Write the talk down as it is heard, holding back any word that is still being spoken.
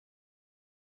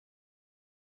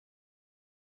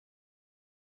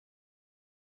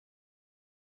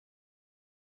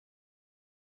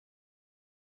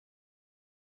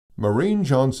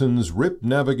Mereen-Johnson's RIP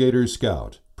Navigator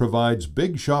Scout provides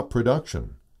big shop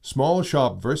production, small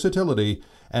shop versatility,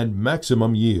 and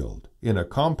maximum yield in a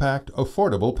compact,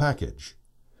 affordable package.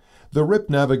 The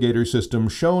RIP Navigator system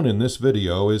shown in this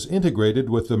video is integrated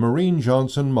with the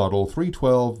Mereen-Johnson Model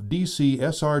 312 DC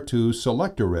SR2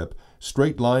 Selector RIP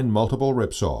straight line multiple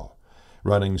rip saw,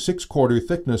 running 6/4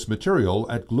 thickness material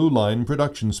at glue line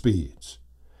production speeds.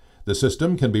 The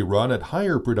system can be run at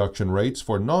higher production rates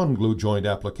for non-glue joint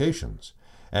applications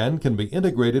and can be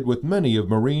integrated with many of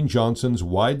Mereen-Johnson's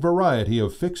wide variety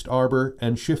of fixed arbor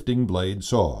and shifting blade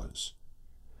saws.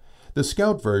 The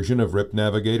Scout version of RIP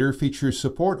Navigator features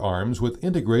support arms with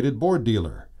integrated board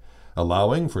dealer,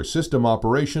 allowing for system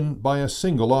operation by a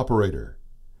single operator.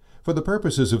 For the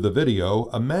purposes of the video,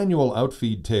 a manual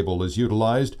outfeed table is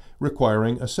utilized,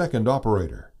 requiring a second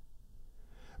operator.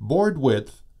 Board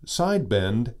width, side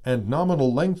bend, and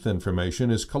nominal length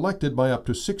information is collected by up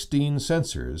to 16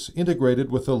 sensors integrated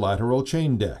with the lateral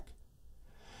chain deck.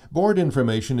 Board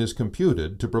information is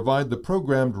computed to provide the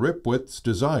programmed rip widths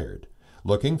desired,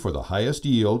 looking for the highest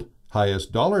yield,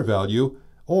 highest dollar value,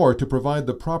 or to provide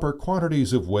the proper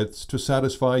quantities of widths to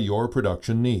satisfy your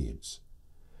production needs.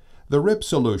 The RIP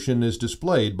solution is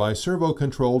displayed by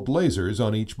servo-controlled lasers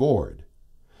on each board.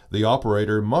 The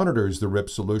operator monitors the RIP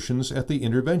solutions at the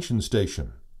intervention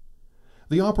station.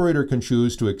 The operator can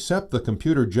choose to accept the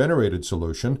computer-generated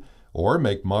solution or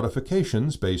make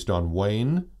modifications based on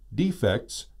wane,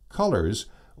 defects, colors,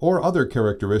 or other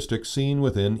characteristics seen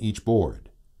within each board.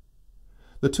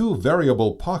 The two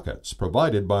variable pockets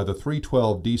provided by the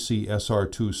 312 DC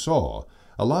SR2 saw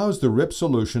allows the RIP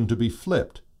solution to be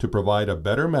flipped to provide a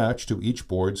better match to each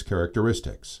board's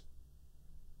characteristics.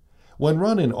 When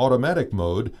run in automatic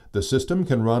mode, the system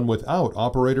can run without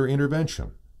operator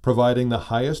intervention, providing the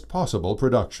highest possible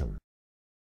production.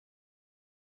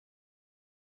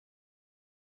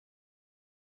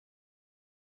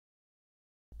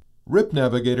 RIP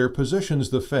Navigator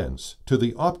positions the fence to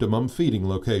the optimum feeding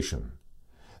location.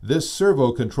 This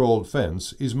servo-controlled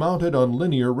fence is mounted on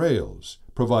linear rails,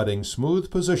 providing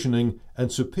smooth positioning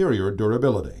and superior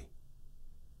durability.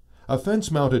 A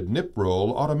fence-mounted nip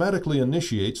roll automatically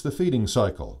initiates the feeding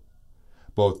cycle.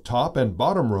 Both top and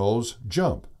bottom rolls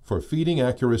jump for feeding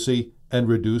accuracy and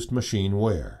reduced machine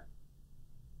wear.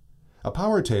 A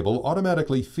power table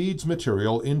automatically feeds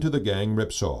material into the gang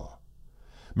rip saw.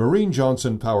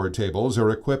 Mereen-Johnson power tables are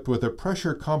equipped with a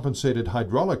pressure-compensated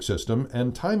hydraulic system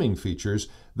and timing features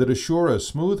that assure a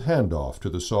smooth handoff to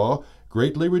the saw,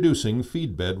 greatly reducing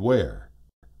feedbed wear.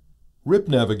 RIP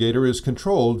Navigator is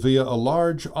controlled via a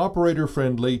large,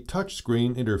 operator-friendly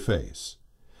touchscreen interface.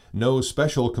 No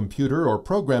special computer or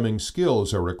programming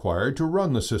skills are required to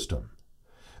run the system.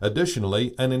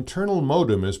 Additionally, an internal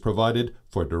modem is provided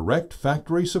for direct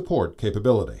factory support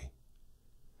capability.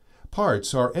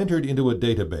 Parts are entered into a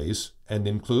database and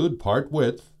include part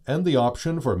width and the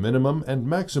option for minimum and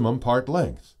maximum part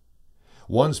length.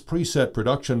 Once preset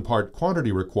production part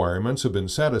quantity requirements have been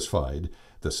satisfied,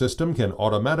 the system can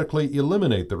automatically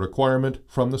eliminate the requirement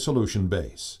from the solution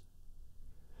base.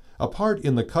 A part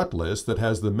in the cut list that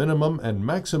has the minimum and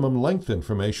maximum length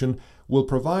information will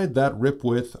provide that rip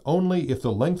width only if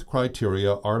the length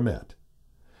criteria are met.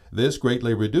 This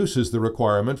greatly reduces the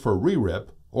requirement for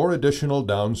re-rip or additional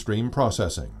downstream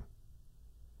processing.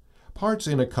 Parts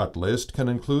in a cut list can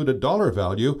include a dollar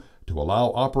value to allow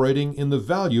operating in the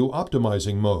value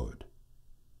optimizing mode.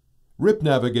 RIP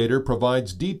Navigator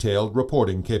provides detailed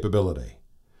reporting capability.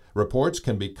 Reports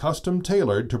can be custom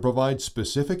tailored to provide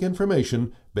specific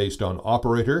information based on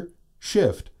operator,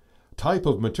 shift, type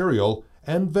of material,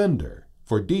 and vendor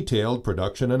for detailed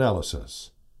production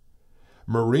analysis.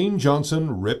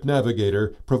 Mereen-Johnson RIP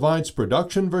Navigator provides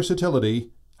production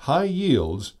versatility, high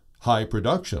yields, high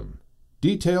production,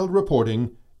 detailed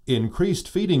reporting, increased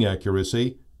feeding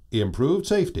accuracy, improved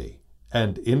safety,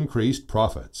 and increased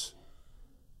profits.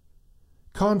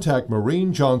 Contact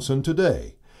Mereen-Johnson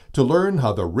today to learn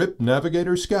how the RIP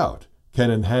Navigator Scout can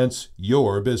enhance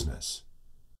your business.